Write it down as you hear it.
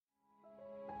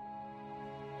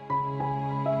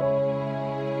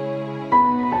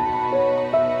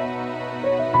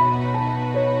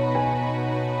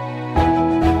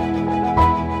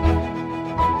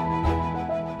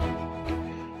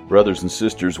brothers and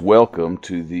sisters, welcome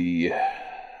to the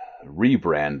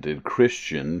rebranded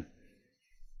Christian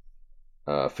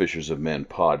Fishers of Men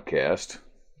podcast.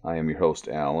 I am your host,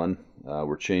 Alan.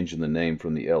 We're changing the name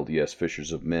from the LDS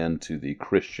Fishers of Men to the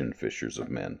Christian Fishers of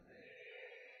Men.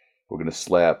 We're going to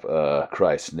slap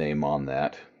Christ's name on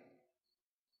that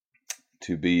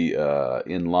to be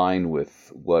in line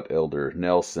with what Elder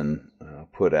Nelson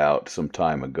put out some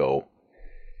time ago,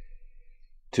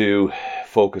 to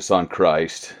focus on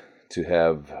Christ, to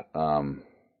have all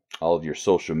of your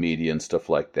social media and stuff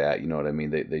like that. You know what I mean?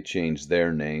 They changed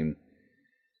their name,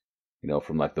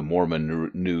 from like the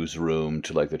Mormon newsroom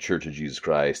to like the Church of Jesus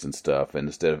Christ and stuff. And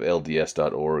instead of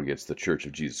LDS.org, it's the Church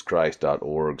of Jesus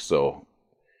Christ.org. So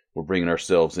we're bringing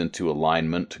ourselves into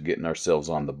alignment, getting ourselves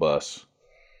on the bus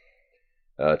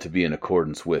to be in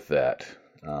accordance with that.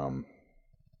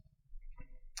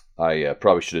 I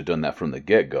probably should have done that from the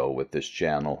get-go with this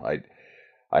channel.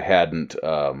 I hadn't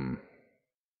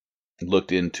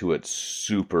looked into it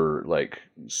super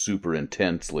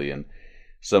intensely, and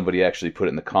somebody actually put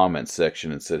it in the comments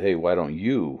section and said, "Hey, why don't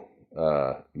you,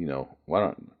 why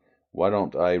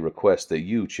don't I request that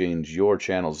you change your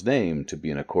channel's name to be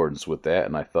in accordance with that?"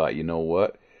 And I thought, you know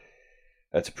what?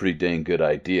 That's a pretty dang good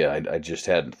idea. I just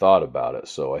hadn't thought about it.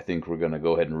 So I think we're going to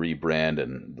go ahead and rebrand,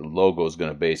 and the logo is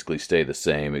going to basically stay the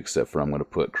same, except for I'm going to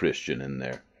put Christian in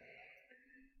there.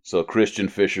 So Christian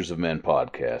Fishers of Men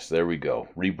podcast. There we go.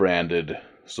 Rebranded.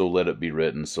 So let it be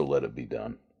written. So let it be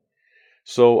done.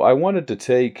 So I wanted to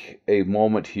take a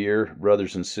moment here,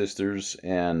 brothers and sisters,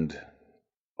 and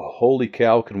holy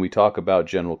cow, can we talk about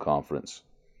General Conference?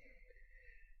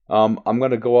 I'm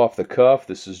going to go off the cuff.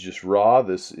 This is just raw.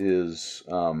 This is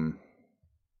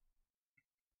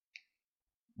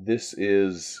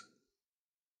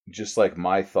just like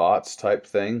my thoughts type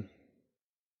thing.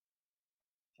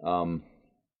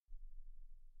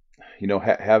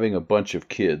 Having a bunch of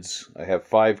kids. I have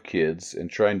 5 kids, and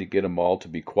trying to get them all to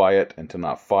be quiet and to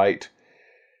not fight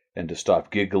and to stop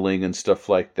giggling and stuff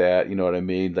like that. You know what I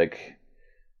mean? Like,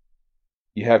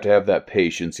 you have to have that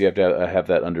patience. You have to have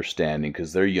that understanding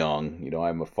because they're young.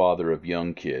 I'm a father of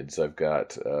young kids. I've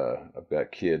got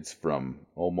kids from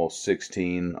almost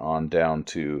 16 on down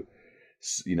to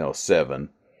 7,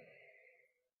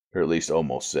 or at least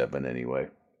almost 7 anyway.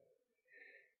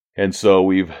 And so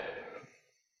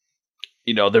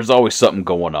there's always something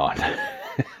going on.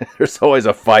 There's always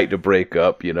a fight to break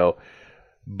up,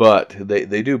 but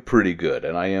they do pretty good,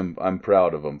 and I'm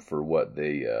proud of them for what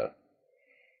they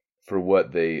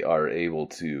are able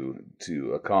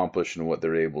to accomplish and what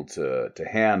they're able to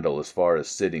handle as far as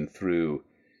sitting through,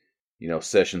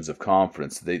 sessions of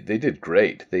conference. They did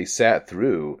great. They sat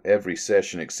through every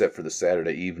session except for the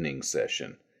Saturday evening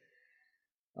session.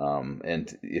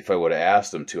 And if I would have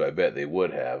asked them to, I bet they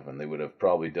would have, and they would have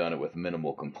probably done it with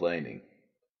minimal complaining.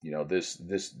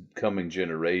 This coming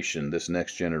generation, this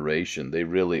next generation, they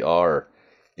really are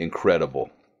incredible.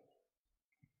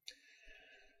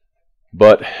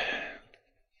 But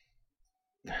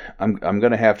I'm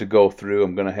going to have to go through.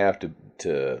 I'm going to have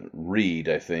to read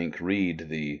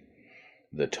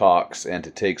the talks and to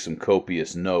take some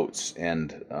copious notes,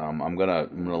 and I'm gonna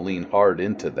lean hard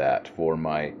into that for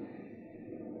my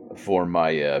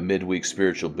midweek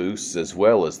spiritual boosts as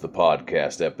well as the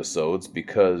podcast episodes,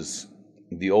 because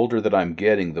the older that I'm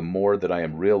getting, the more that I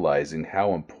am realizing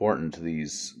how important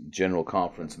these General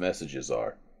Conference messages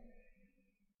are.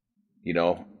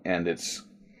 And it's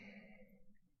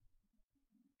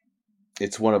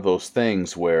one of those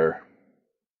things where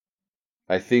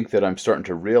I think that I'm starting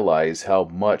to realize how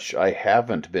much I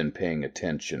haven't been paying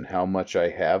attention, how much I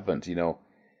haven't,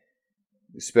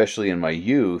 especially in my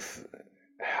youth,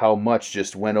 how much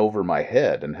just went over my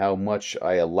head and how much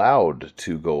I allowed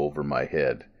to go over my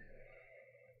head.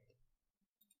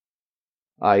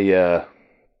 I'm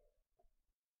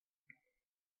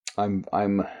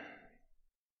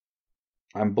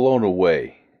blown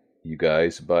away, you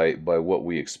guys, by what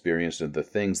we experienced and the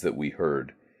things that we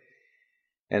heard.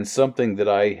 And something that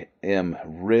I am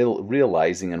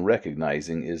realizing and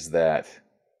recognizing is that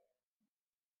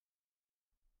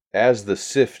as the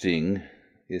sifting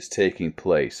is taking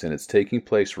place, and it's taking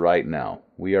place right now,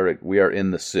 we are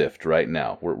in the sift right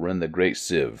now. We're in the great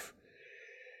sieve.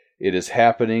 It is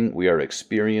happening. We are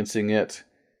experiencing it.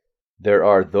 There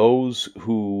are those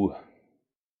who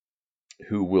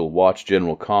will watch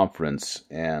General Conference,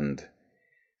 and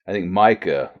I think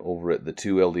Micah over at the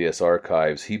 2 LDS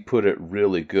Archives, he put it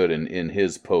really good in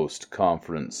his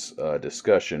post-conference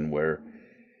discussion, where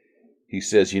he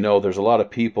says, there's a lot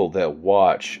of people that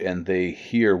watch and they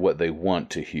hear what they want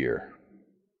to hear.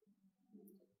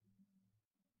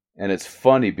 And it's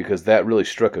funny because that really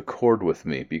struck a chord with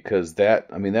me, because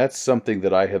that's something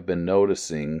that I have been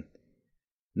noticing,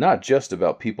 not just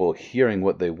about people hearing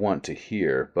what they want to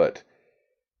hear, but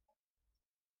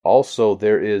also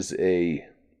there is a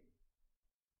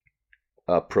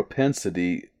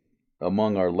propensity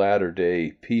among our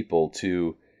latter-day people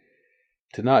to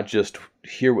not just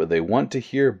hear what they want to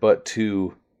hear, but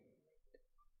to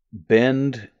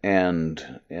bend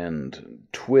and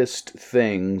twist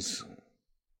things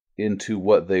into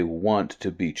what they want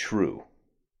to be true.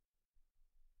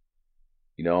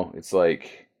 It's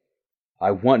like,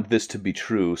 I want this to be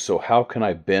true, so how can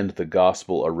I bend the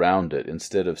gospel around it,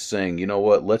 instead of saying, you know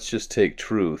what, let's just take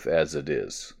truth as it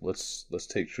is. Let's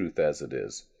take truth as it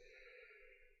is.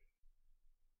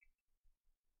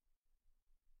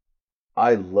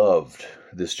 I loved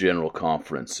this general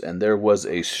conference, and there was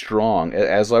a strong,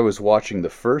 as I was watching the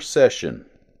first session,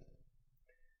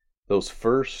 those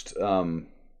first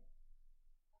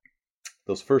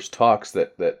talks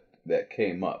that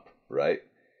came up, right?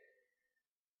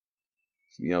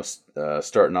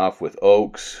 Starting off with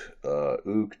Oakes,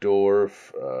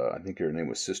 Uchtdorf, I think her name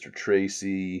was Sister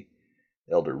Tracy,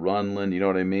 Elder Runland, you know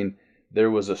what I mean?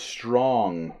 There was a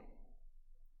strong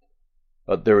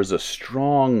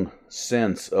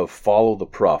sense of follow the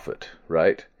prophet,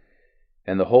 right?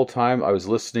 And the whole time I was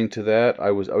listening to that,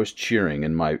 I was cheering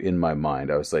in my mind.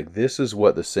 I was like, this is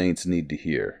what the saints need to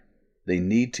hear. They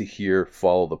need to hear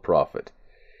follow the prophet.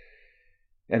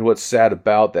 And what's sad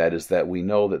about that is that we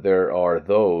know that there are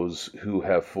those who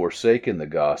have forsaken the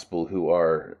gospel, who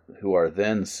are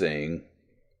then saying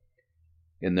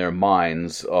in their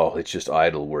minds, oh, it's just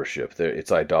idol worship.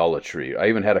 It's idolatry. I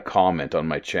even had a comment on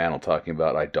my channel talking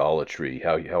about idolatry,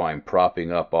 how I'm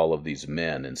propping up all of these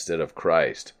men instead of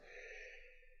Christ.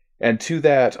 And to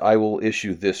that, I will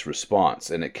issue this response.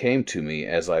 And it came to me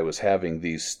as I was having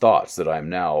these thoughts that I'm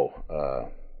now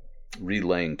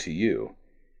relaying to you.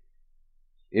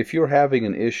 If you're having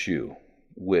an issue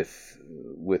with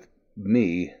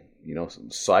me,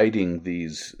 citing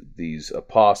these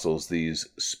apostles, these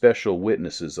special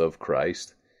witnesses of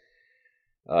Christ,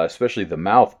 especially the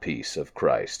mouthpiece of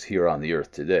Christ here on the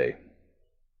earth today,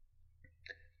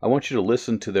 I want you to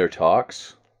listen to their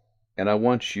talks, and I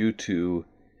want you to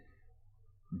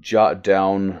jot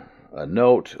down a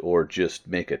note or just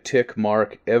make a tick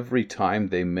mark every time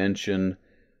they mention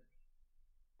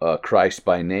Christ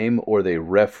by name, or they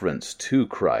reference to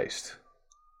Christ,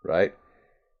 right?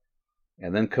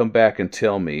 And then come back and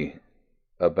tell me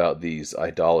about these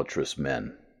idolatrous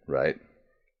men, right?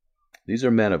 These are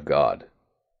men of God.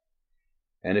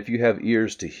 And if you have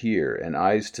ears to hear and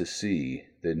eyes to see,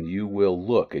 then you will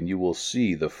look and you will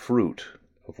see the fruit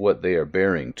of what they are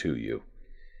bearing to you.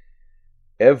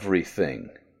 Everything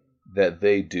that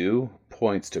they do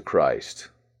points to Christ.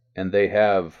 And they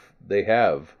have,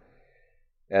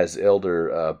 as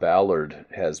Elder Ballard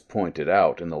has pointed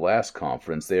out in the last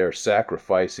conference, they are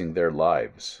sacrificing their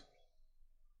lives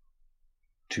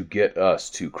to get us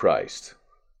to Christ.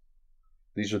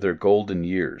 These are their golden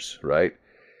years, right?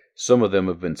 Some of them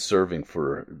have been serving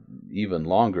for even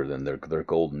longer than their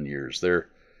golden years. They're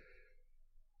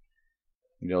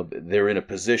in a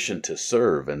position to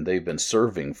serve, and they've been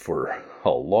serving for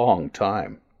a long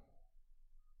time.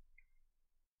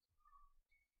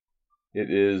 It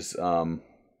is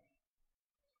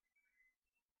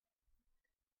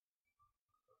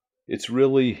it's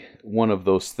really one of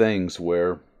those things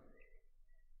where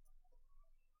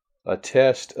a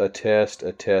test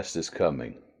is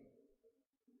coming.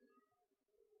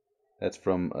 That's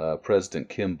from President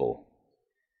Kimball.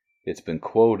 It's been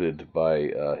quoted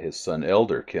by his son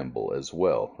Elder Kimball as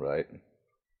well, right?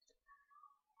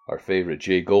 Our favorite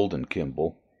J. Golden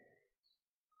Kimball.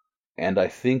 And I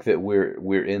think that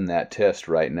we're in that test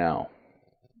right now.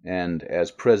 And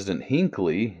as President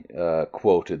Hinckley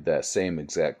quoted that same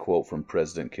exact quote from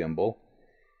President Kimball,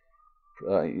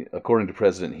 according to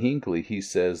President Hinckley, he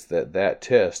says that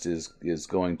test is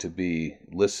going to be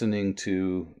listening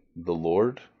to the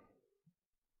Lord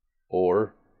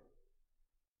or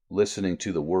listening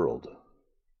to the world.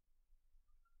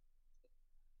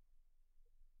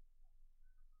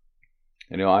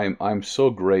 I'm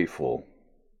so grateful.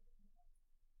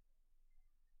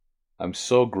 I'm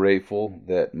so grateful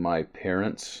that my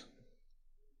parents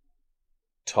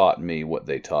taught me what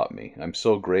they taught me. I'm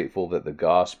so grateful that the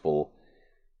gospel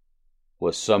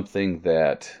was something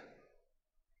that,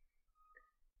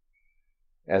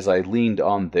 as I leaned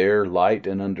on their light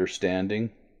and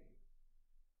understanding,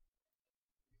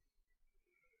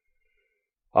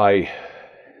 I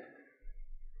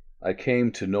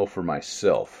came to know for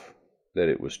myself that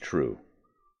it was true.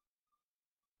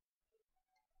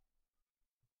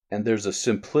 And there's a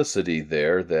simplicity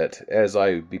there that as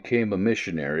I became a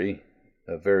missionary,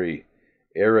 a very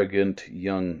arrogant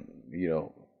young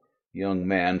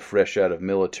man fresh out of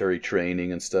military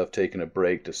training and stuff, taking a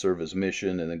break to serve his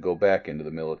mission and then go back into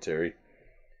the military,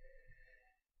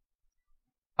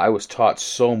 I was taught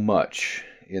so much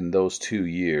in those 2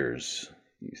 years,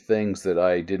 things that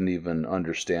I didn't even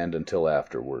understand until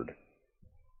afterward.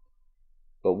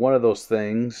 But one of those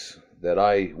things that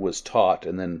I was taught,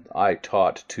 and then I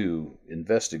taught to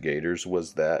investigators,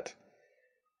 was that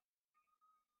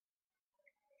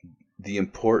the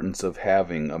importance of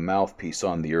having a mouthpiece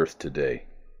on the earth today.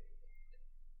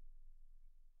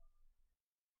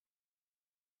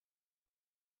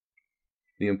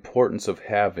 The importance of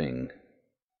having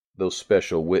those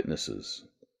special witnesses,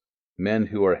 men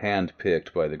who are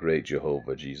handpicked by the great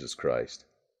Jehovah, Jesus Christ.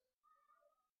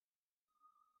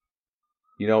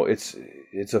 You know, it's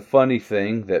a funny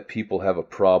thing that people have a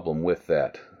problem with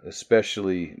that,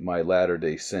 especially my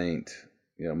Latter-day Saint,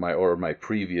 my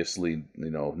previously,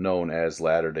 known as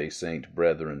Latter-day Saint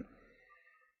brethren,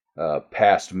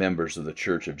 past members of the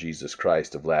Church of Jesus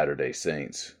Christ of Latter-day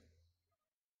Saints.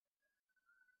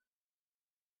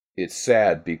 It's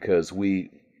sad because we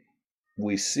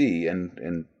see,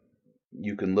 and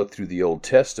you can look through the Old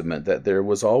Testament, that there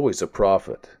was always a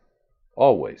prophet.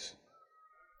 Always.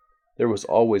 There was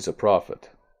always a prophet.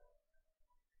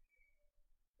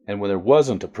 And when there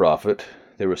wasn't a prophet,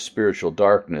 there was spiritual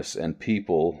darkness, and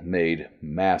people made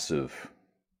massive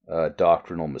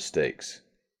doctrinal mistakes.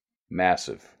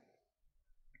 Massive.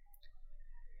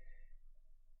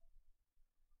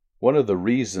 One of the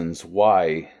reasons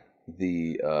why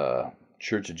the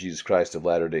Church of Jesus Christ of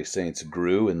Latter-day Saints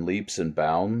grew in leaps and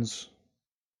bounds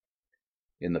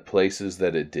in the places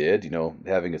that it did,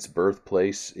 having its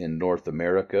birthplace in North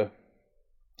America,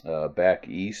 back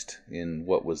east in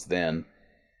what was then,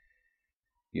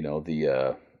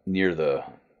 the near the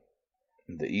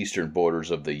eastern borders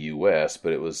of the U.S.,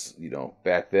 but it was,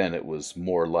 back then it was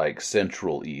more like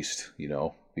Central East,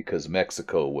 because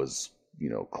Mexico was,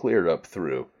 cleared up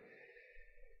through.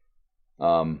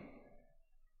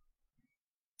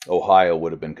 Ohio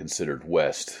would have been considered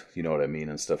west, you know what I mean,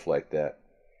 and stuff like that.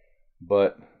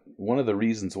 But one of the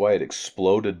reasons why it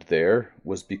exploded there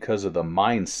was because of the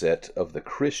mindset of the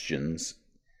Christians,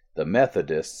 the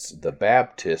Methodists, the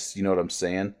Baptists, you know what I'm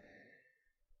saying?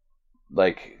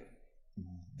 Like,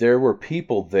 there were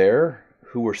people there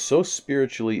who were so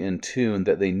spiritually in tune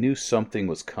that they knew something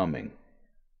was coming.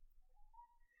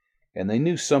 And they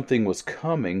knew something was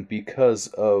coming because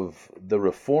of the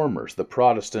reformers, the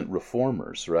Protestant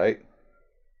reformers, right?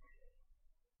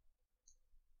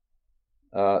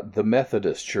 The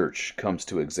Methodist Church comes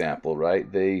to example, right?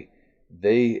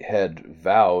 They had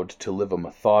vowed to live a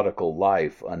methodical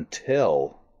life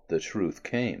until the truth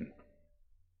came.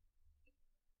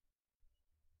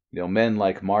 Men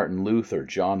like Martin Luther,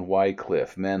 John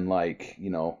Wycliffe, men like,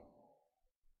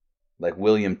 like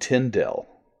William Tyndale,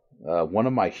 one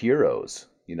of my heroes,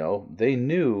 they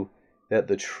knew that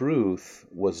the truth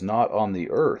was not on the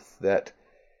earth, that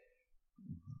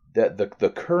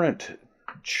the current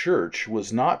church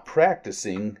was not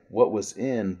practicing what was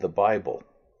in the Bible.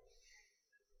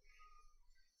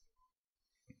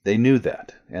 They knew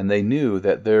that, and they knew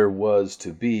that there was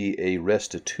to be a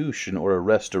restitution or a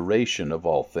restoration of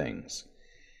all things.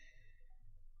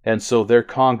 And so their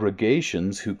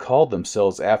congregations, who called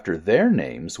themselves after their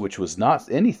names, which was not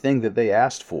anything that they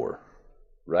asked for,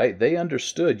 right? They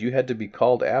understood you had to be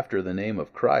called after the name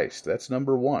of Christ. That's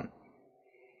number one.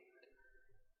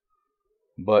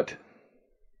 But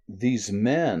these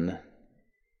men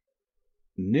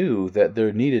knew that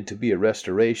there needed to be a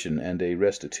restoration and a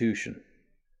restitution.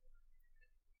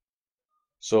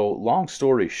 So, long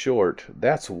story short,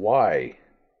 that's why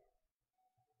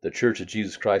the Church of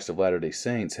Jesus Christ of Latter-day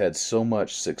Saints had so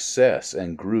much success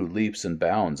and grew leaps and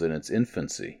bounds in its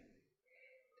infancy.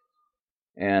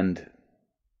 And,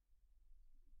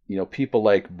 people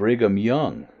like Brigham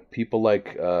Young, people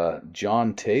like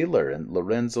John Taylor and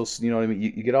Lorenzo, you know what I mean?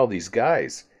 You get all these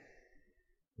guys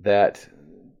that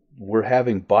were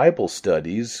having Bible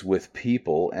studies with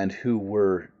people and who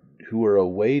were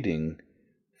awaiting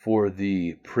for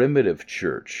the primitive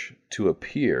church to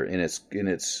appear in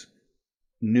its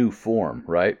new form,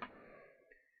 right?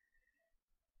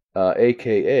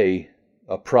 AKA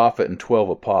a prophet and 12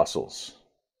 apostles.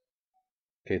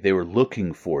 Okay, they were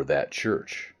looking for that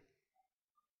church,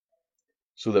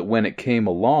 so that when it came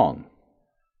along,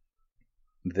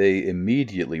 they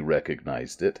immediately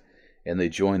recognized it and they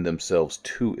joined themselves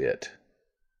to it.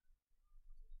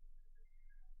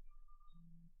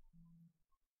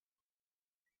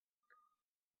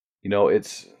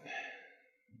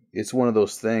 it's one of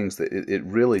those things that it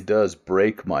really does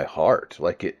break my heart.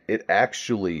 Like it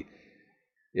actually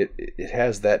it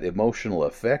has that emotional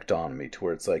effect on me to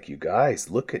where it's like, you guys,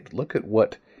 look at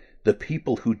what the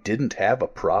people who didn't have a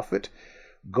prophet,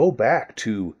 go back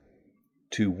to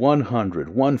 100,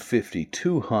 150,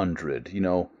 200,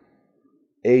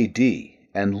 AD,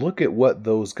 and look at what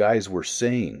those guys were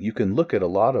saying. You can look at a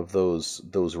lot of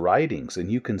those writings, and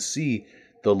you can see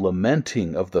the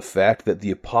lamenting of the fact that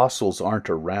the apostles aren't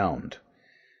around,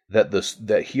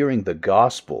 that hearing the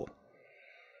gospel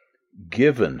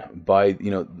given by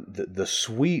the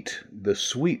sweet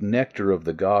nectar of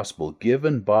the gospel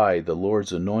given by the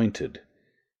Lord's anointed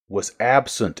was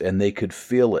absent, and they could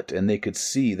feel it, and they could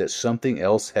see that something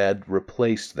else had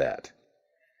replaced that.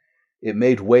 It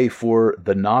made way for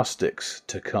the Gnostics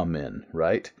to come in,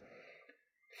 right?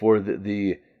 For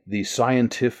the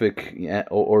scientific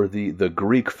or the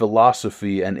Greek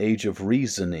philosophy and age of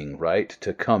reasoning, right,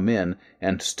 to come in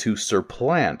and to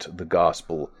supplant the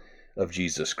gospel of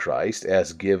Jesus Christ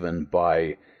as given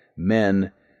by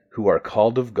men who are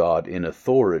called of God in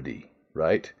authority,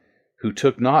 right? Who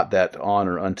took not that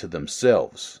honor unto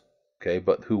themselves, okay,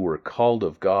 but who were called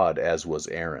of God, as was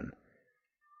Aaron.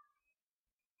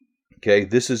 Okay,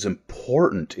 this is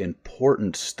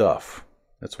important stuff.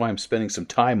 That's why I'm spending some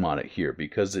time on it here,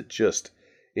 because it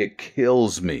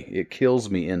kills me. It kills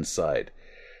me inside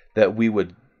that we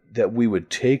would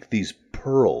take these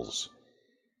pearls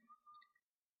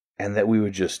and that we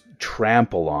would just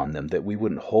trample on them, that we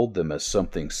wouldn't hold them as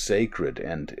something sacred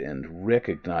and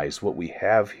recognize what we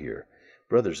have here.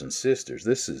 Brothers and sisters,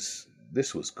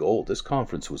 this was gold. This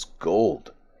conference was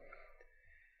gold.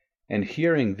 And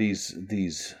hearing these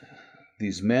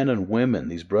men and women,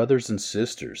 these brothers and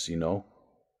sisters,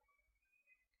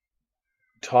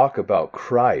 talk about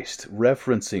Christ,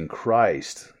 referencing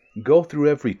Christ, go through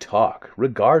every talk,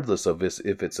 regardless of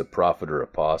if it's a prophet or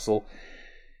apostle,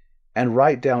 and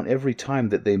write down every time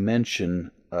that they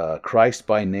mention Christ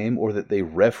by name or that they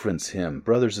reference him.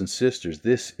 Brothers and sisters,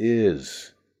 this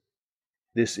is,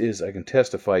 I can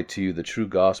testify to you, the true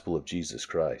gospel of Jesus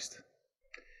Christ.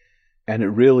 And it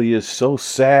really is so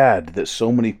sad that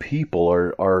so many people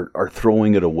are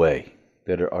throwing it away,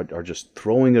 that are just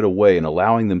throwing it away and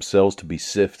allowing themselves to be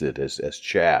sifted as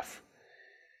chaff.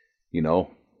 You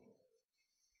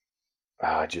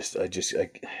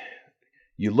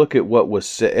look at what was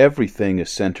said, everything is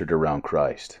centered around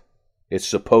Christ. It's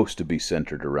supposed to be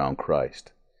centered around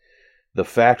Christ. The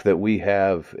fact that we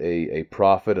have a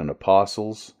prophet and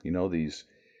apostles, these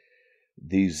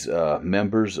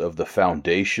members of the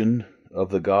foundation of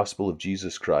the gospel of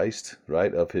Jesus Christ,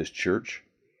 right, of his church,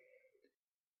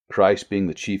 Christ being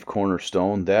the chief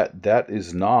cornerstone, that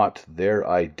is not their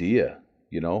idea,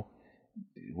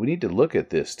 We need to look at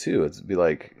this too. It'd be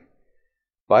like,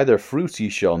 by their fruits ye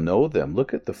shall know them.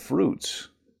 Look at the fruits.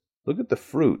 Look at the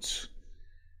fruits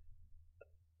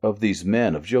of these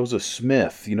men, of Joseph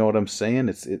Smith. You know what I'm saying?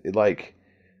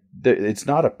 It's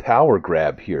not a power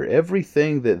grab here.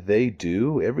 Everything that they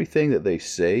do, everything that they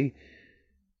say,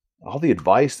 all the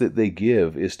advice that they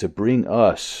give is to bring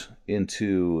us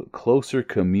into closer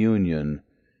communion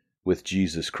with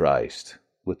Jesus Christ,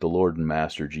 with the Lord and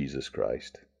Master Jesus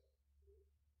Christ.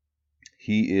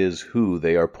 He is who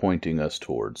they are pointing us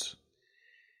towards.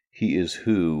 He is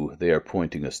who they are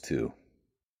pointing us to.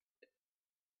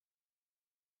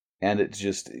 And it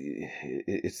just,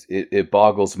 it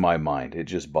boggles my mind. It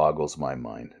just boggles my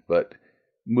mind. But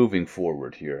moving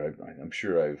forward here, I'm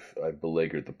sure I've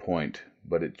beleaguered the point,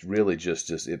 but it really just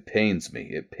it pains me.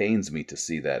 It pains me to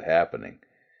see that happening.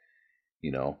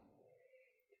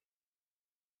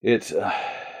 It's,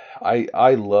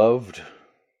 I loved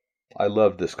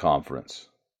this conference.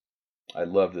 I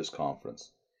love this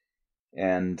conference.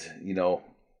 And,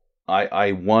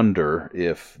 I wonder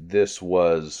if this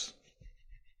was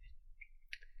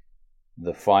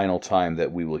the final time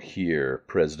that we will hear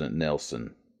President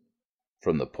Nelson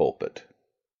from the pulpit.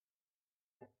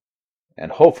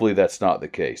 And hopefully that's not the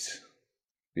case,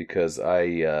 because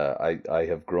I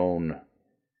have grown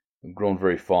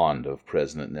very fond of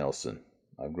President Nelson.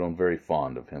 I've grown very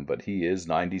fond of him, but he is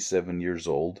 97 years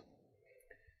old.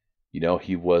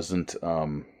 He wasn't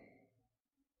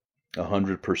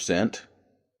 100%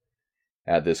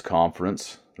 at this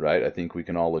conference, right? I think we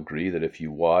can all agree that if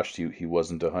you watched, he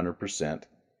wasn't 100%.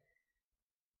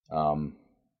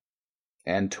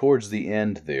 And towards the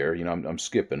end there, I'm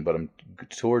skipping, but I'm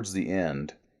towards the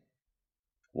end,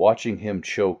 watching him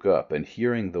choke up and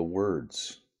hearing the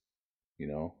words,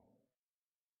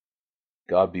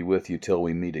 God be with you till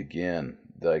we meet again.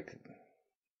 Like,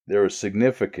 there is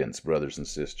significance, brothers and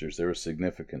sisters. There is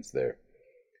significance there.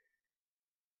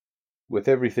 with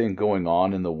everything going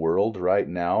on in the world right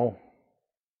now,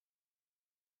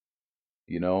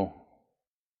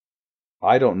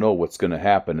 I don't know what's going to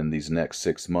happen in these next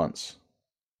 6 months.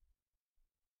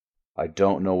 I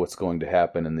don't know what's going to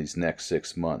happen in these next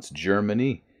 6 months.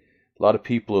 Germany, a lot of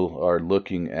people are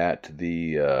looking at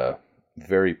the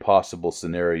very possible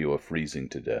scenario of freezing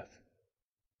to death.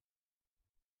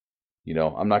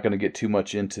 I'm not going to get too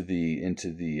much into the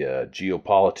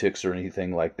geopolitics or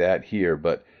anything like that here,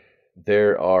 but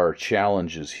there are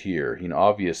challenges here.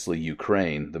 Obviously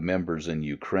Ukraine, the members in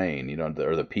Ukraine,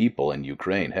 or the people in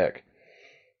Ukraine, heck,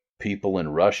 people in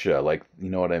Russia, like, you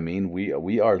know what I mean?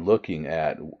 We are looking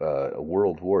at a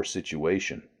world war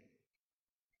situation.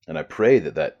 And I pray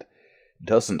that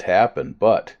doesn't happen,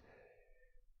 but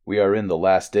we are in the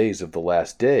last days of the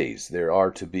last days. There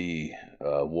are to be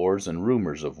wars and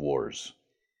rumors of wars.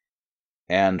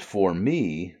 And for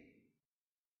me,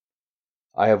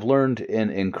 I have learned an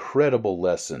incredible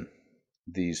lesson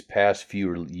these past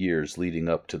few years leading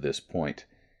up to this point.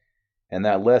 And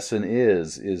that lesson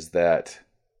is that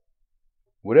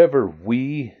whatever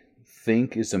we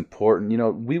think is important,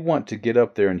 we want to get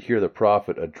up there and hear the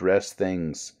prophet address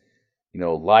things,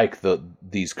 like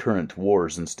these current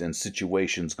wars and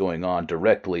situations going on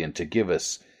directly, and to give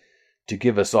us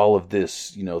all of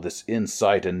this, this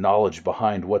insight and knowledge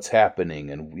behind what's happening,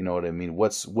 and you know what I mean,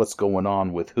 what's going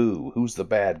on with who's the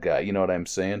bad guy, you know what I'm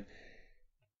saying?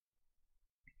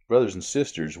 Brothers and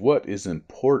sisters, what is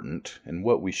important and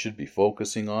what we should be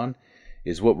focusing on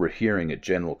is what we're hearing at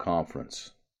General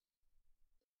Conference.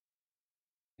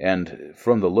 And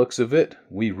from the looks of it,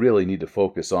 we really need to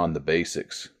focus on the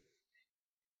basics.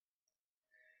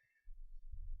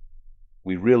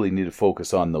 We really need to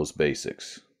focus on those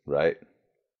basics, right?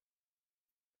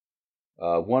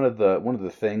 One of the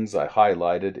things I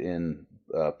highlighted in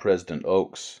President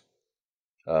Oak's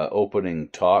opening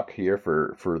talk here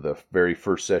for the very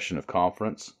first session of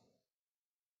conference,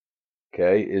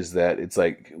 okay, is that it's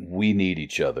like we need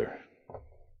each other.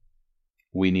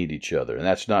 We need each other. And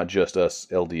that's not just us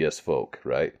LDS folk,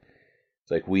 right?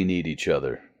 It's like we need each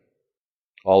other.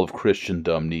 All of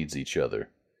Christendom needs each other.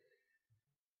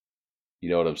 You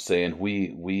know what I'm saying?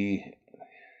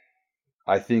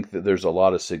 I think that there's a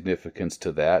lot of significance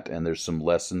to that, and there's some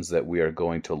lessons that we are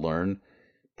going to learn,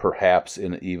 perhaps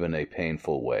in even a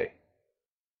painful way.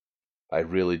 I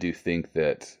really do think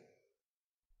that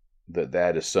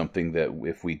is something that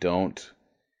if we don't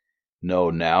know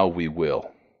now, we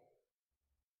will.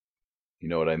 You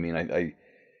know what I mean? I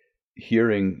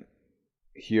hearing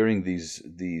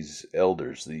these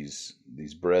elders,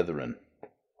 these brethren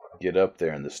get up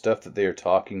there, and the stuff that they are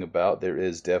talking about, there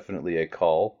is definitely a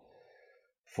call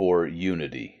for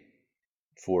unity,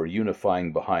 for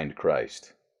unifying behind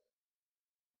Christ.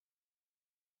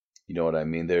 You know what I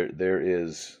mean? There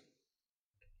is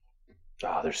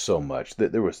there's so much.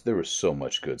 There was so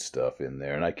much good stuff in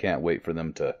there, and I can't wait for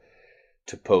them to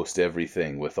post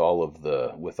everything with all of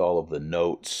the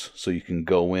notes, so you can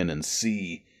go in and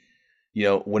see.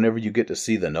 Whenever you get to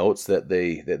see the notes that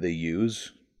they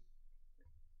use,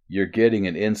 you're getting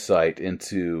an insight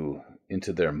into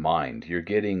their mind. You're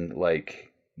getting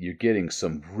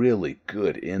some really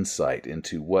good insight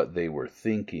into what they were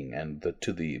thinking and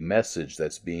to the message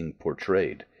that's being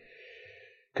portrayed.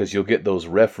 Because you'll get those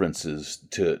references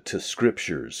to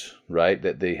scriptures, right,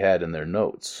 that they had in their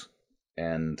notes.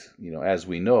 And, as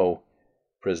we know,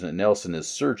 President Nelson is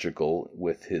surgical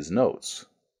with his notes.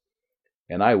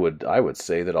 And I would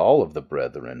say that all of the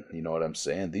brethren, you know what I'm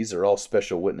saying? These are all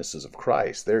special witnesses of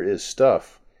Christ. There is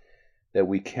stuff that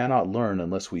we cannot learn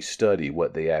unless we study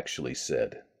what they actually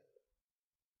said.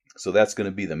 So that's going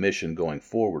to be the mission going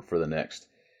forward for the next,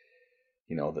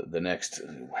 the next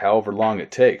however long it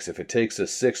takes. If it takes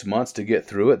us 6 months to get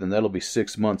through it, then that'll be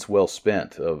 6 months well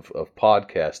spent of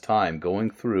podcast time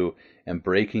going through and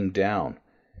breaking down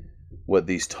what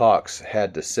these talks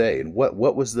had to say, and what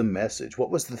was the message, what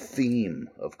was the theme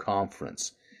of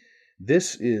conference.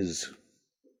 This is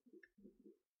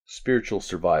spiritual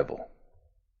survival.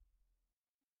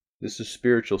 This is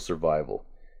spiritual survival.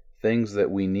 Things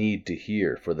that we need to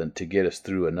hear to get us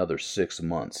through another 6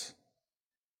 months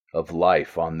of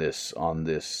life on this,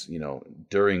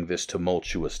 during this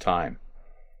tumultuous time.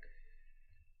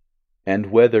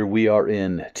 And whether we are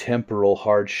in temporal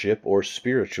hardship or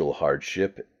spiritual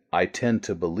hardship, I tend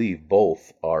to believe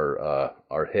both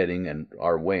are heading and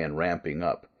our way and ramping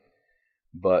up.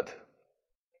 But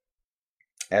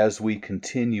as we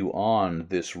continue on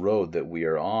this road that we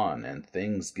are on, and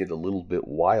things get a little bit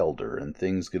wilder and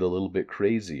things get a little bit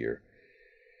crazier,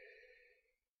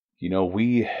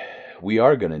 we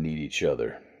are going to need each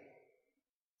other.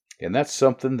 And that's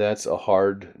something that's a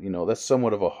hard, that's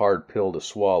somewhat of a hard pill to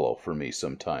swallow for me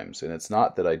sometimes. And it's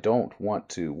not that I don't want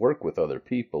to work with other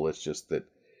people. It's just that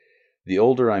the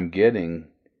older I'm getting,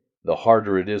 the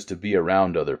harder it is to be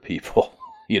around other people.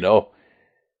 you know,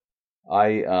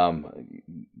 I,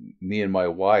 me and my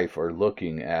wife are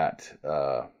looking at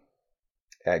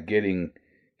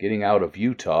getting out of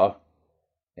Utah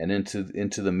and into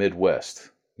the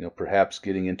Midwest. Perhaps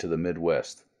getting into the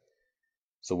Midwest.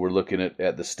 So we're looking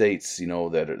at the states,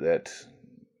 that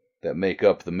make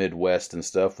up the Midwest and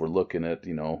stuff. We're looking at,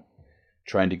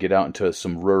 trying to get out into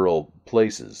some rural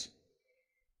places.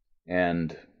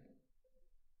 And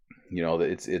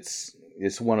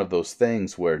it's one of those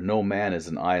things where no man is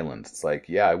an island. It's like,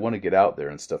 yeah, I want to get out there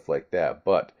and stuff like that,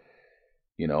 but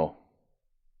I'm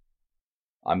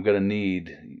going to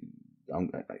need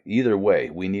either way,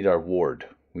 we need our ward.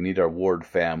 We need our ward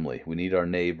family. We need our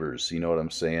neighbors, you know what I'm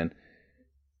saying?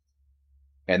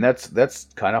 And that's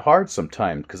kind of hard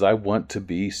sometimes because I want to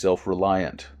be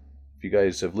self-reliant. If you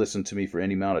guys have listened to me for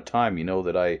any amount of time, you know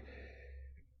that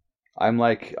I'm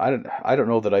like, I don't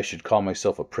know that I should call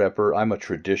myself a prepper. I'm a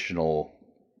traditional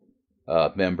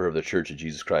member of the Church of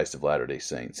Jesus Christ of Latter-day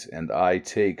Saints, and I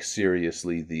take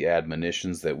seriously the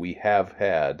admonitions that we have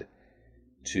had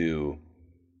to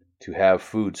have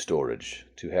food storage,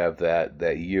 to have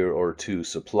that year or two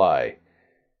supply,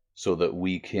 so that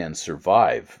we can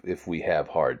survive if we have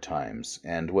hard times.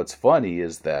 And what's funny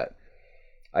is that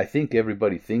I think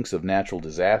everybody thinks of natural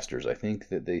disasters. I think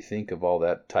that they think of all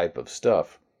that type of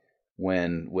stuff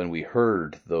when we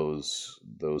heard those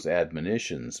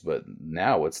admonitions, but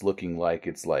now it's looking like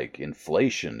it's like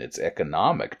inflation, it's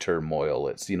economic turmoil,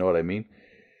 it's, you know what I mean?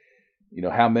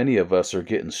 How many of us are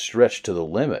getting stretched to the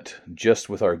limit just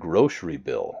with our grocery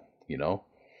bill,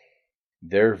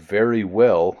 There very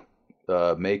well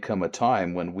may come a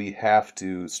time when we have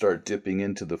to start dipping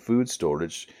into the food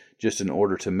storage just in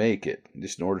order to make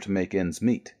ends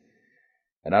meet.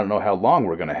 And I don't know how long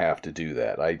we're going to have to do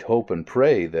that. I hope and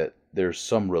pray that there's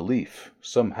some relief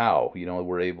somehow,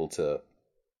 we're able to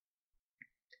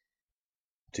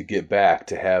get back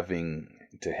to having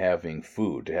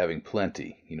food, to having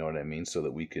plenty, you know what I mean, so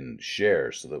that we can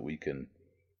share, so that we can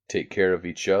take care of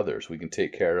each other, so we can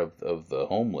take care of the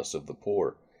homeless, of the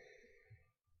poor,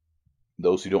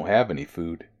 those who don't have any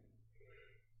food.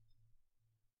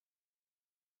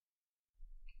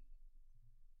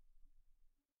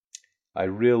 I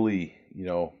really,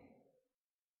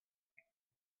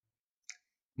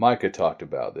 Micah talked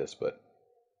about this, but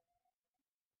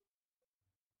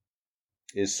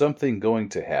is something going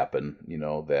to happen,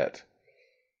 that,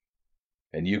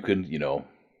 and you can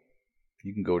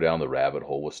go down the rabbit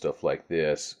hole with stuff like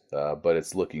this, but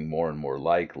it's looking more and more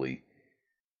likely.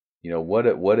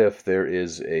 What if there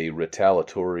is a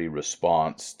retaliatory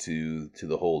response to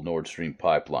the whole Nord Stream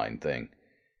pipeline thing,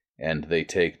 and they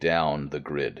take down the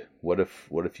grid? What if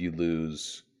we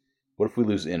lose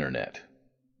internet?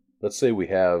 Let's say we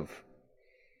have,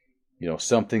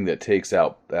 something that takes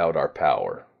out our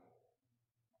power.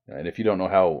 And if you don't know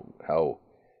how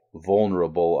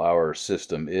vulnerable our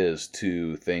system is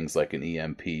to things like an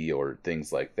EMP or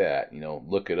things like that,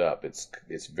 look it up.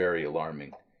 It's very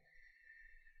alarming.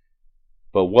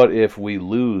 But what if we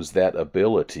lose that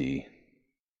ability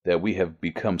that we have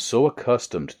become so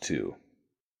accustomed to,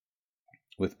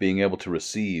 with being able to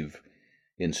receive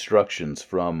instructions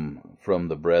from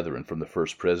the brethren, from the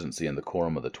First Presidency and the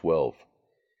Quorum of the 12?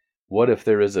 What if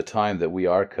there is a time that we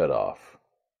are cut off?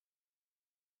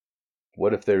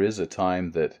 What if there is a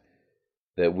time that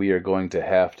we are going to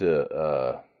have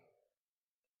to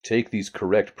take these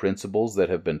correct principles that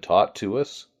have been taught to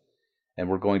us, and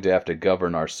we're going to have to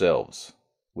govern ourselves,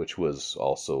 which was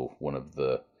also one of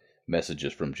the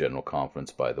messages from General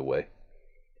Conference, by the way.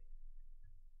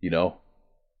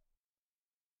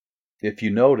 If you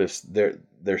notice,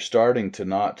 they're starting to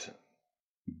not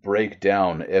break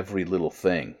down every little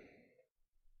thing.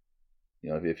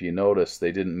 If you notice,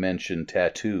 they didn't mention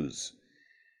tattoos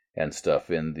and stuff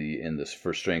in this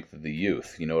for strength of the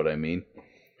youth. You know what I mean?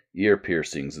 Ear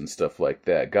piercings and stuff like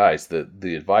that. Guys,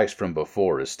 the advice from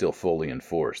before is still fully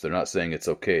enforced. They're not saying it's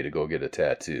okay to go get a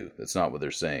tattoo. That's not what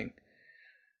they're saying.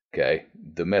 Okay?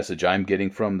 The message I'm getting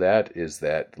from that is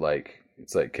that,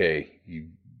 it's like, okay,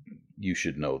 you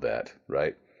should know that,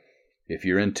 right? If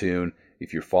you're in tune,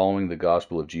 if you're following the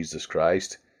gospel of Jesus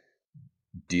Christ,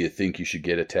 do you think you should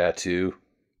get a tattoo?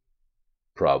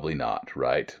 Probably not,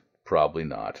 right? Probably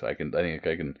not. I think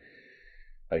I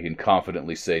can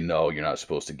confidently say, no, you're not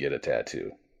supposed to get a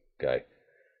tattoo. Okay?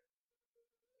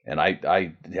 And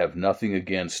I have nothing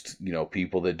against,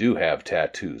 people that do have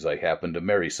tattoos. I happen to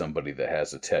marry somebody that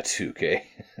has a tattoo, okay?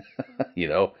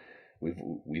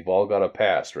 We've all got a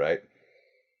past, right?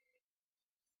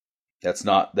 That's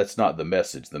not the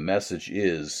message. The message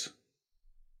is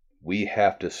we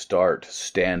have to start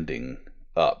standing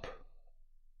up,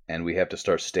 and we have to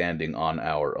start standing on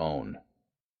our own.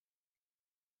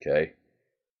 Okay?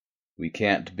 We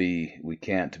can't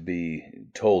be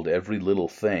told every little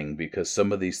thing, because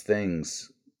some of these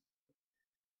things,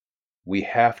 we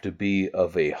have to be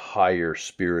of a higher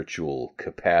spiritual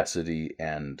capacity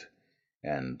and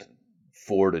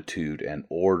fortitude and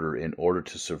order in order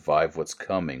to survive what's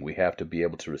coming. We have to be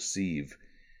able to receive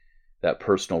that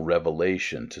personal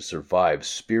revelation to survive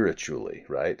spiritually,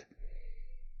 right?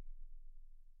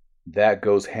 That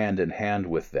goes hand in hand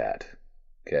with that.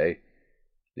 Okay?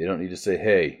 They don't need to say,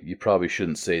 hey, you probably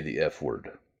shouldn't say the F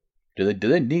word. Do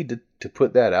they need to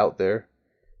put that out there?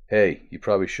 Hey, you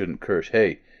probably shouldn't curse.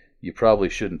 Hey, you probably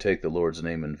shouldn't take the Lord's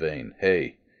name in vain.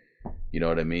 Hey, you know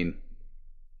what I mean?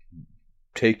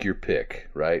 Take your pick,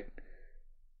 right?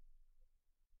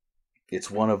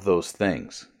 It's one of those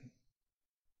things.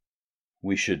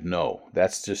 We should know.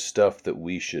 That's just stuff that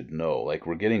we should know. Like,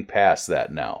 we're getting past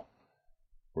that now.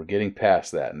 We're getting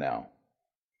past that now.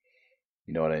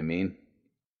 You know what I mean?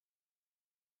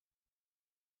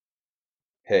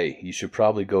 Hey, you should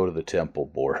probably go to the temple,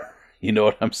 Bor. You know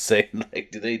what I'm saying?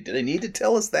 Like, do they need to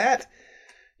tell us that?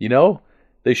 You know?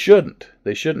 They shouldn't.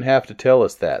 They shouldn't have to tell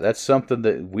us that. That's something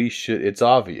that we should... It's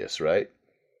obvious, right?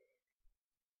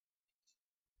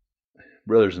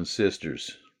 Brothers and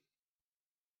sisters,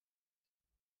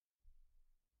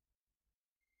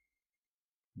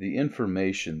 the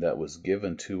information that was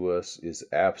given to us is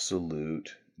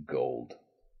absolute gold.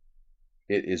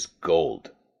 It is gold.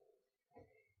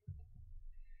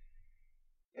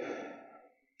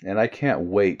 And I can't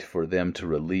wait for them to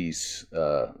release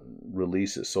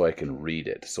it so I can read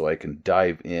it, so I can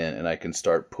dive in and I can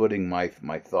start putting my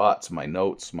thoughts, my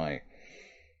notes, my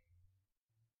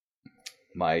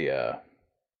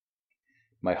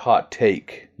hot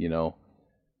take,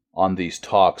 on these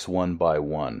talks one by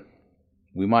one.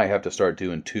 We might have to start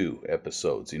doing 2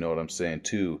 episodes, you know what I'm saying?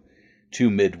 Two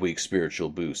midweek spiritual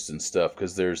boosts and stuff,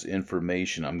 because there's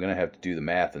information. I'm going to have to do the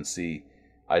math and see.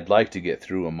 I'd like to get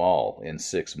through them all in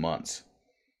 6 months.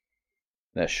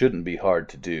 That shouldn't be hard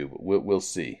to do, but we'll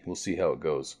see. We'll see how it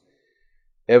goes.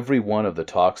 Every one of the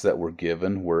talks that were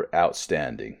given were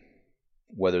outstanding.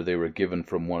 Whether they were given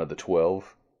from one of the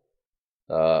 12,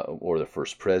 or the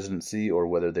first presidency, or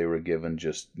whether they were given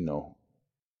just,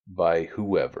 by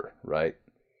whoever, right?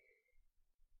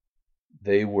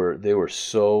 They were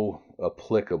so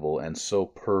applicable and so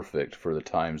perfect for the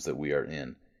times that we are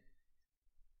in.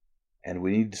 And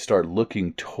we need to start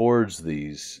looking towards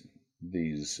these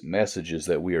messages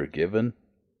that we are given.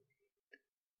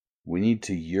 We need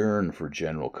to yearn for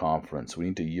General Conference. We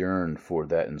need to yearn for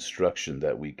that instruction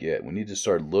that we get. We need to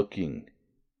start looking.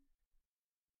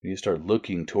 We need to start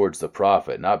looking towards the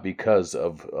prophet, not because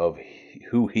of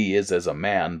who he is as a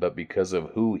man, but because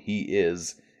of who he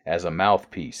is as a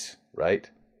mouthpiece, right?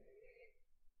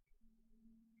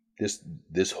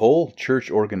 This whole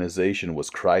church organization was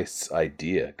Christ's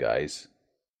idea, guys.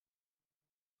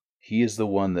 He is the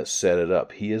one that set it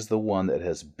up. He is the one that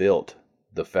has built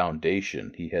the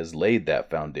foundation. He has laid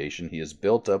that foundation. He has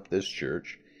built up this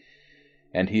church.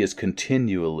 And he is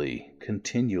continually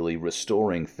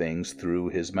restoring things through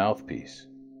his mouthpiece.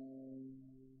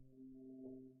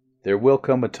 There will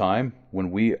come a time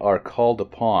when we are called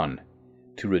upon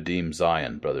to redeem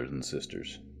Zion, brothers and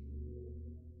sisters.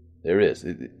 There is.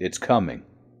 It's coming.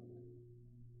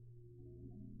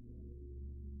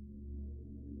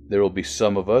 There will be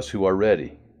some of us who are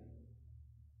ready.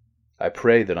 I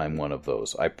pray that I'm one of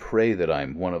those. I pray that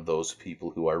I'm one of those people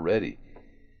who are ready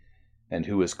and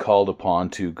who is called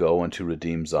upon to go and to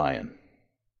redeem Zion.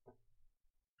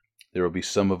 There will be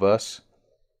some of us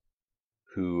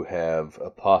who have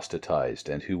apostatized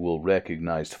and who will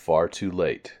recognize far too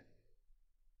late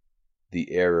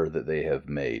the error that they have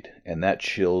made. And that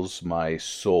chills my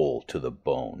soul to the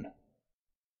bone.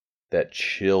 That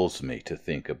chills me to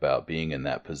think about being in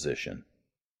that position.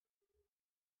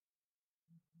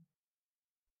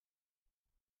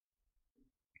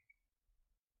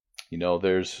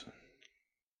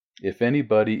 If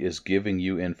anybody is giving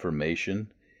you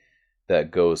information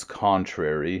that goes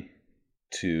contrary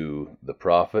to the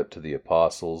prophet, to the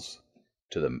apostles,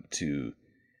 to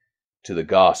the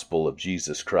gospel of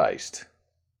Jesus Christ,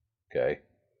 okay?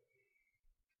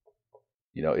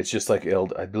 It's just like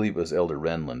I believe it was Elder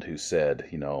Renland who said,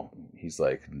 he's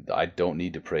like, I don't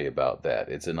need to pray about that.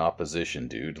 It's in opposition,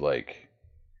 dude. Like,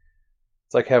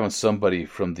 it's like having somebody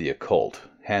from the occult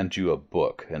hand you a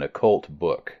book, an occult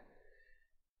book,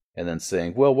 and then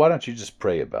saying, well, why don't you just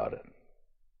pray about it?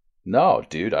 No,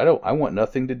 dude, I want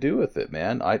nothing to do with it,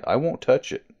 man. I won't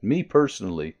touch it. Me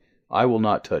personally, I will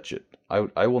not touch it.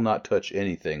 I will not touch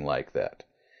anything like that.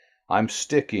 I'm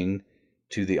sticking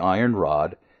to the iron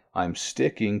rod. I'm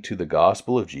sticking to the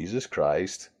gospel of Jesus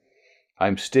Christ.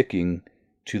 I'm sticking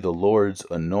to the Lord's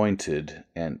anointed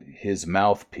and his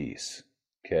mouthpiece,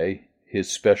 okay? His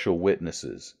special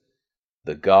witnesses,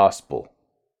 the gospel.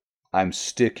 I'm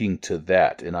sticking to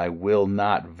that, and I will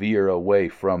not veer away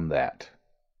from that.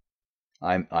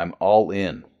 I'm all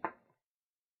in.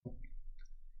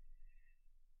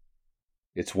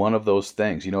 It's one of those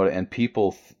things, you know, and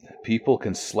people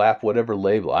can slap whatever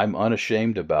label. I'm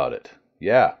unashamed about it.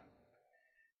 Yeah.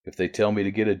 If they tell me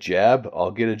to get a jab, I'll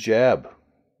get a jab.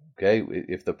 Okay?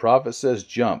 If the prophet says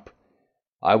jump,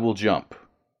 I will jump.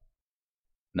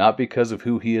 Not because of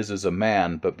who he is as a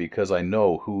man, but because I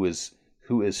know who is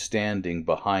standing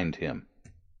behind him.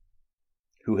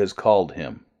 Who has called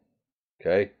him.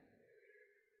 Okay?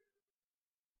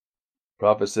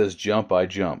 Prophet says jump, I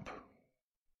jump.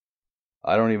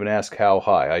 I don't even ask how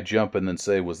high. I jump and then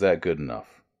say, was that good enough?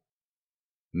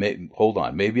 Hold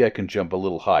on, maybe I can jump a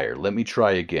little higher. Let me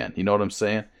try again. You know what I'm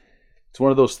saying? It's one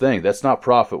of those things. That's not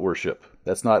prophet worship.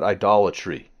 That's not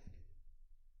idolatry.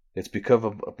 It's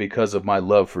because of my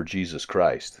love for Jesus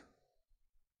Christ.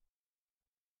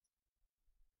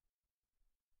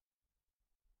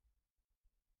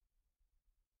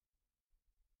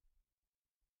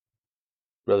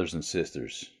 Brothers and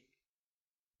sisters,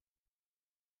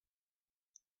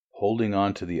 holding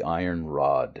on to the iron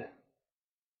rod,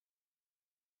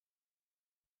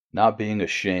 not being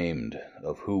ashamed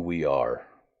of who we are,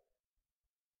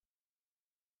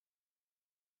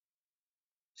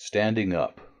 standing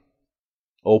up,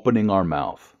 opening our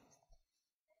mouth.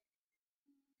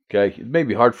 Okay, it may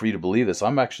be hard for you to believe this.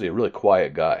 I'm actually a really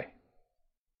quiet guy.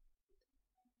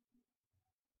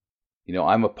 You know,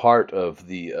 I'm a part of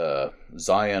the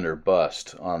Zion or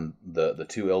Bust on the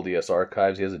two LDS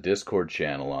archives. He has a Discord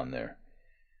channel on there.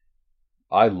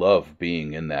 I love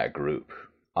being in that group.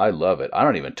 I love it. I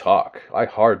don't even talk. I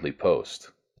hardly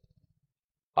post.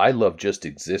 I love just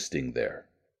existing there.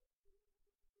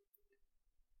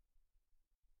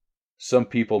 Some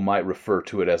people might refer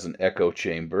to it as an echo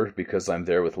chamber because I'm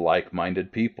there with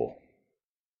like-minded people.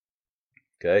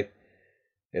 Okay?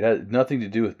 It has nothing to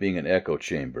do with being an echo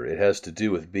chamber. It has to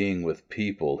do with being with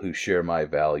people who share my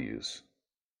values.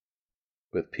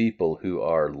 With people who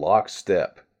are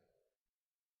lockstep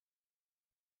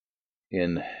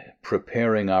in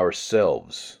preparing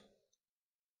ourselves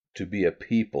to be a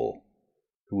people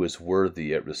who is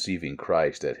worthy at receiving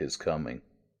Christ at his coming.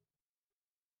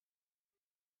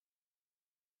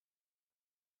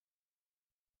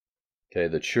 Okay,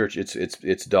 the church,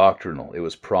 it's doctrinal. It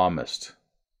was promised.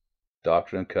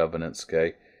 Doctrine and Covenants,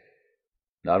 okay?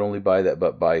 Not only by that,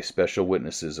 but by special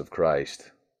witnesses of Christ,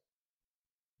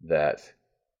 that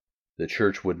the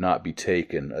church would not be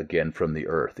taken again from the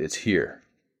earth. It's here.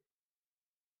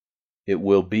 It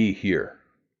will be here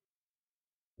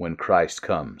when Christ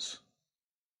comes.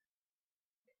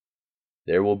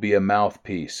 There will be a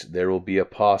mouthpiece. There will be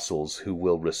apostles who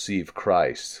will receive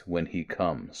Christ when he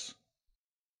comes,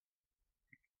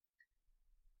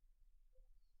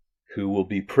 who will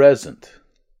be present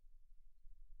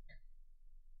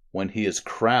when he is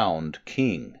crowned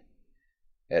king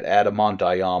at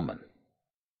Adam-ondi-Ahman.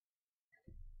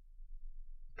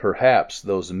 Perhaps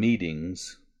those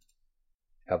meetings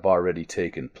have already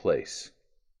taken place.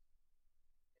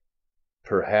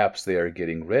 Perhaps they are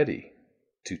getting ready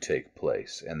to take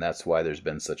place, and that's why there's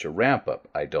been such a ramp up.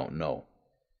 I don't know.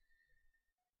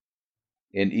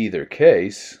 In either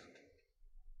case,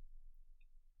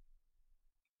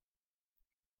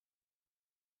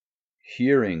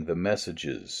 hearing the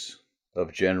messages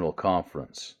of General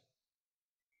Conference,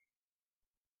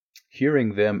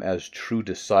 hearing them as true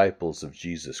disciples of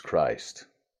Jesus Christ,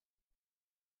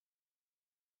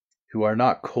 who are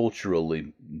not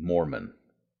culturally Mormon,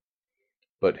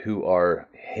 but who are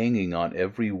hanging on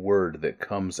every word that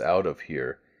comes out of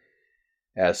here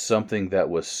as something that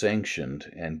was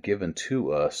sanctioned and given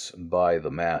to us by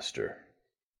the Master,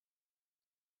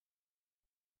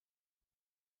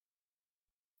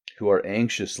 who are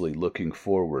anxiously looking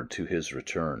forward to his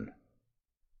return,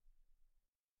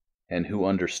 and who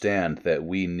understand that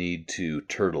we need to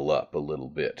turtle up a little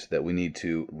bit, that we need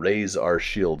to raise our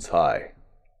shields high,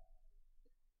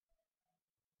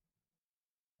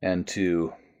 and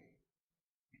to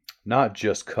not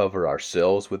just cover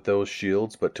ourselves with those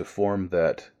shields, but to form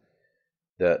that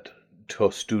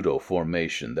testudo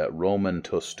formation, that Roman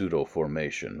testudo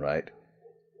formation, right?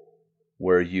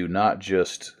 Where you don't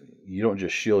just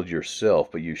shield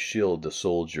yourself, but you shield the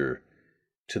soldier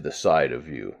to the side of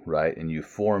you, right? And you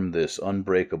form this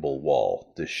unbreakable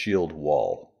wall, this shield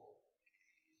wall.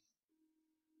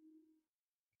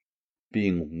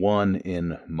 Being one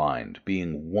in mind,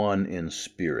 being one in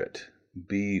spirit.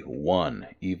 Be one,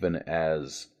 even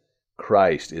as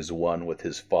Christ is one with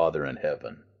his Father in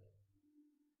heaven.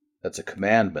 That's a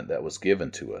commandment that was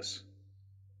given to us.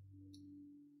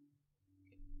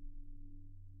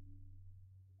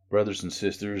 Brothers and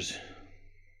sisters,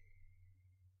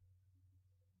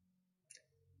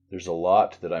 there's a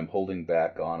lot that I'm holding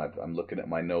back on. I'm looking at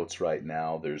my notes right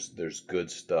now. There's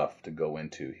good stuff to go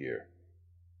into here.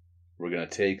 We're going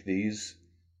to take these.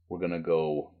 We're going to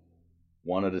go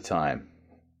one at a time.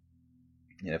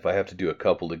 And if I have to do a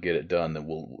couple to get it done, then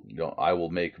I will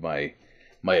make my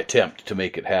attempt to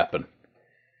make it happen.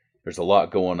 There's a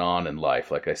lot going on in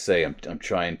life. Like I say, I'm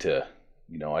trying to,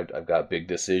 I've got big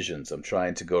decisions. I'm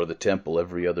trying to go to the temple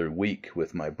every other week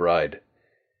with my bride.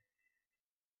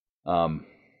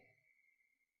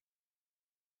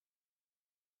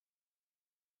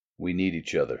 We need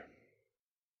each other.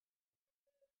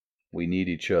 We need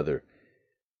each other.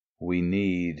 We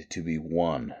need to be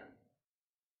one.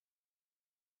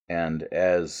 And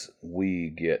as we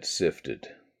get sifted,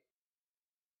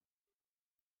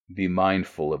 be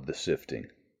mindful of the sifting.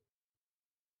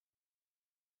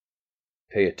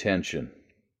 Pay attention.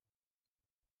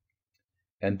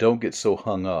 And don't get so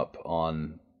hung up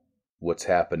on what's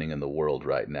happening in the world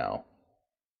right now.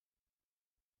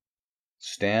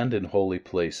 Stand in holy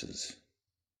places.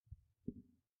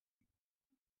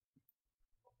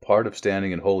 Part of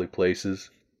standing in holy places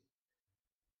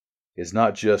is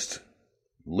not just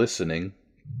listening,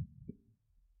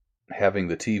 having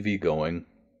the TV going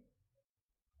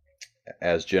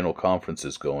as general conference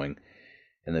is going,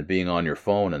 and then being on your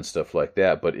phone and stuff like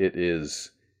that, but it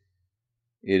is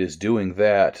doing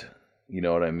that, you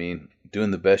know what I mean? Doing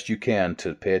the best you can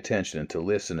to pay attention and to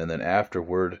listen, and then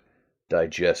afterward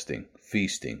digesting,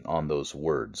 feasting on those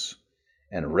words,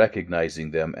 and recognizing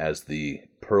them as the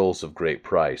pearls of great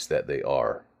price that they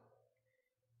are.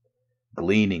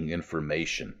 Gleaning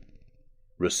information,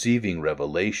 receiving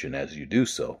revelation as you do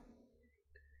so.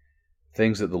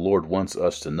 Things that the Lord wants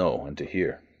us to know and to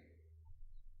hear.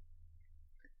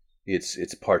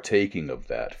 It's partaking of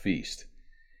that feast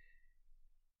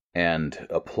and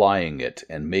applying it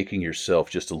and making yourself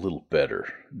just a little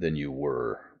better than you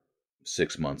were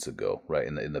 6 months ago, right?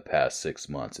 In the past 6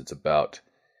 months. It's about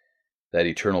that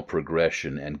eternal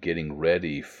progression and getting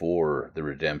ready for the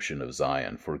redemption of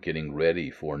Zion, for getting ready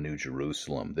for New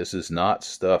Jerusalem. This is not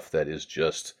stuff that is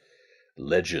just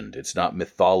legend. It's not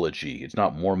mythology. It's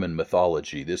not Mormon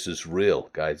mythology. This is real,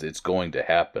 guys. It's going to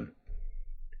happen.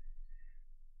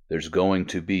 There's going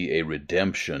to be a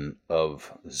redemption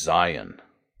of Zion.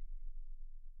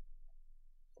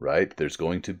 Right? There's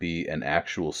going to be an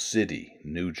actual city,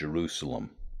 New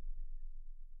Jerusalem,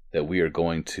 that we are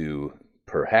going to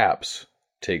perhaps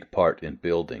take part in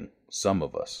building, some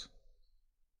of us.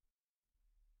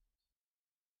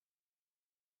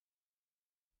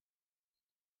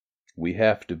 We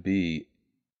have to be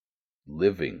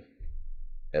living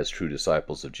as true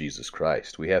disciples of Jesus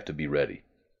Christ. We have to be ready.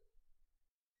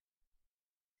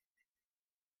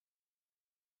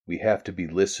 We have to be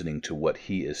listening to what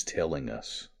He is telling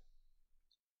us.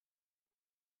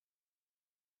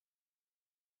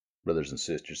 Brothers and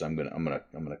sisters, I'm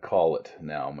gonna call it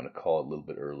now. I'm gonna call it a little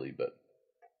bit early, but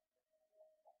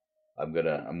I'm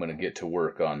gonna get to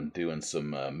work on doing some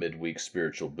midweek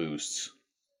spiritual boosts.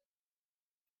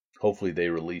 Hopefully they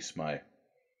release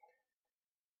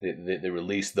they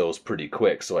release those pretty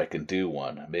quick so I can do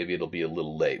one. Maybe it'll be a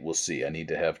little late. We'll see. I need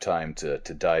to have time to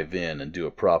dive in and do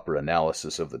a proper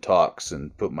analysis of the talks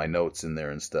and put my notes in there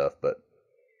and stuff. But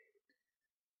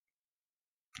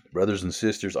brothers and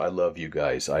sisters, I love you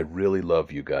guys. I really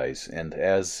love you guys. And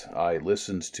as I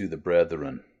listened to the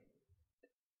brethren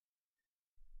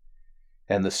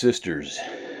and the sisters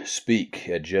speak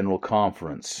at General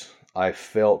Conference, I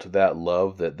felt that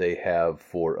love that they have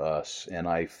for us, and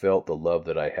I felt the love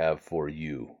that I have for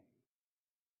you.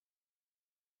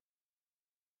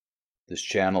 This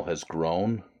channel has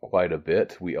grown quite a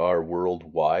bit. We are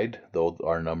worldwide, though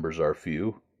our numbers are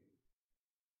few.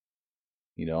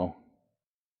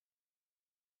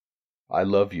 I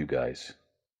love you guys.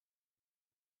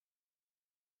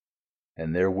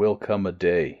 And there will come a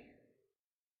day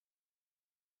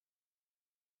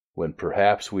when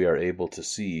perhaps we are able to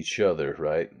see each other,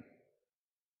 right?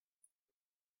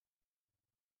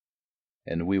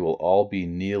 And we will all be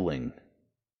kneeling.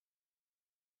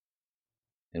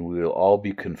 And we will all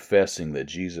be confessing that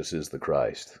Jesus is the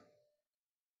Christ.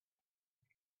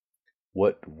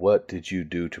 What did you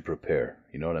do to prepare?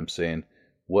 You know what I'm saying?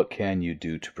 What can you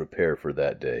do to prepare for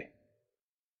that day?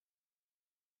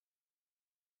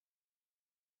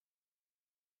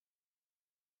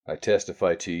 I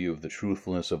testify to you of the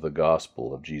truthfulness of the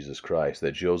gospel of Jesus Christ,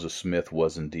 that Joseph Smith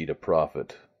was indeed a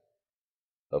prophet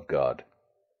of God,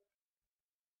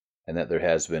 and that there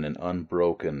has been an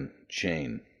unbroken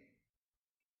chain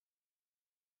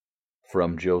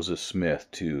from Joseph Smith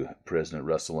to President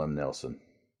Russell M. Nelson.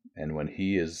 And when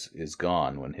he is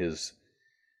gone,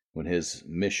 when his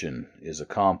mission is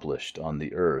accomplished on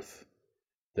the earth,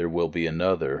 there will be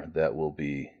another that will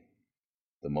be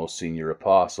the most senior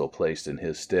apostle placed in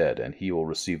his stead, and he will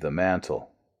receive the mantle.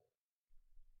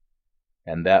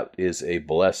 And that is a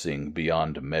blessing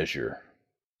beyond measure,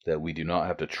 that we do not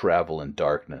have to travel in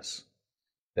darkness,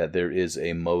 that there is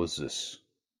a Moses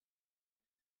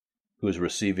who is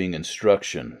receiving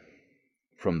instruction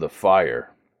from the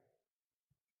fire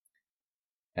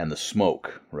and the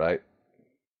smoke, right?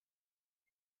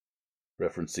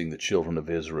 Referencing the children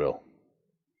of Israel,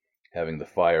 having the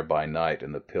fire by night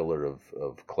and the pillar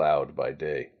of cloud by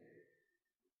day.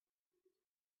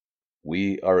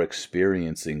 We are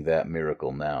experiencing that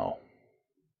miracle now.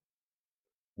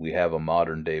 We have a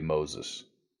modern day Moses.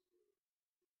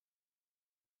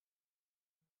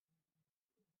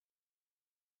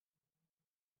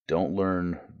 Don't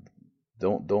learn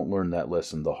that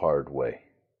lesson the hard way.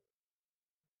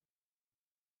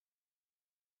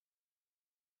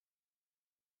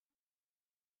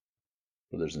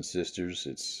 Brothers and sisters,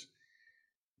 it's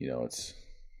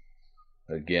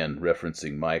again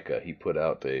referencing Micah. He put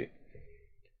out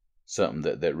something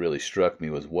that really struck me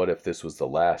was, what if this was the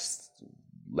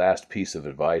last piece of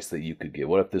advice that you could give?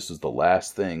 What if this was the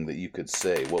last thing that you could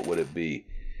say? What would it be?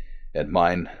 And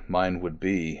mine would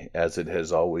be, as it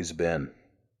has always been.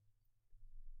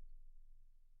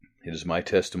 It is my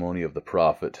testimony of the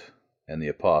prophet and the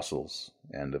apostles,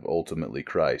 and of ultimately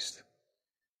Christ.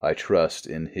 I trust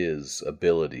in his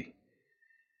ability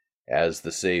as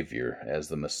the Savior, as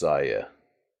the Messiah,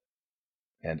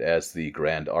 and as the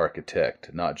grand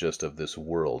architect, not just of this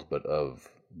world, but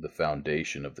of the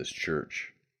foundation of this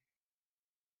church.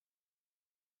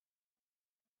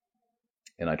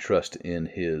 And I trust in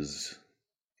his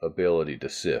ability to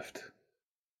sift,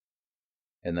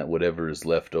 and that whatever is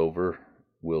left over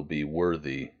will be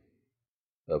worthy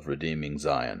of redeeming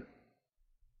Zion.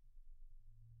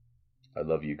 I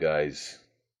love you guys.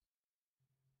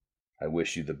 I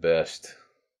wish you the best.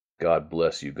 God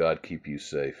bless you. God keep you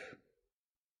safe.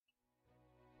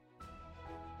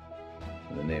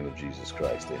 In the name of Jesus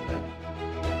Christ, amen.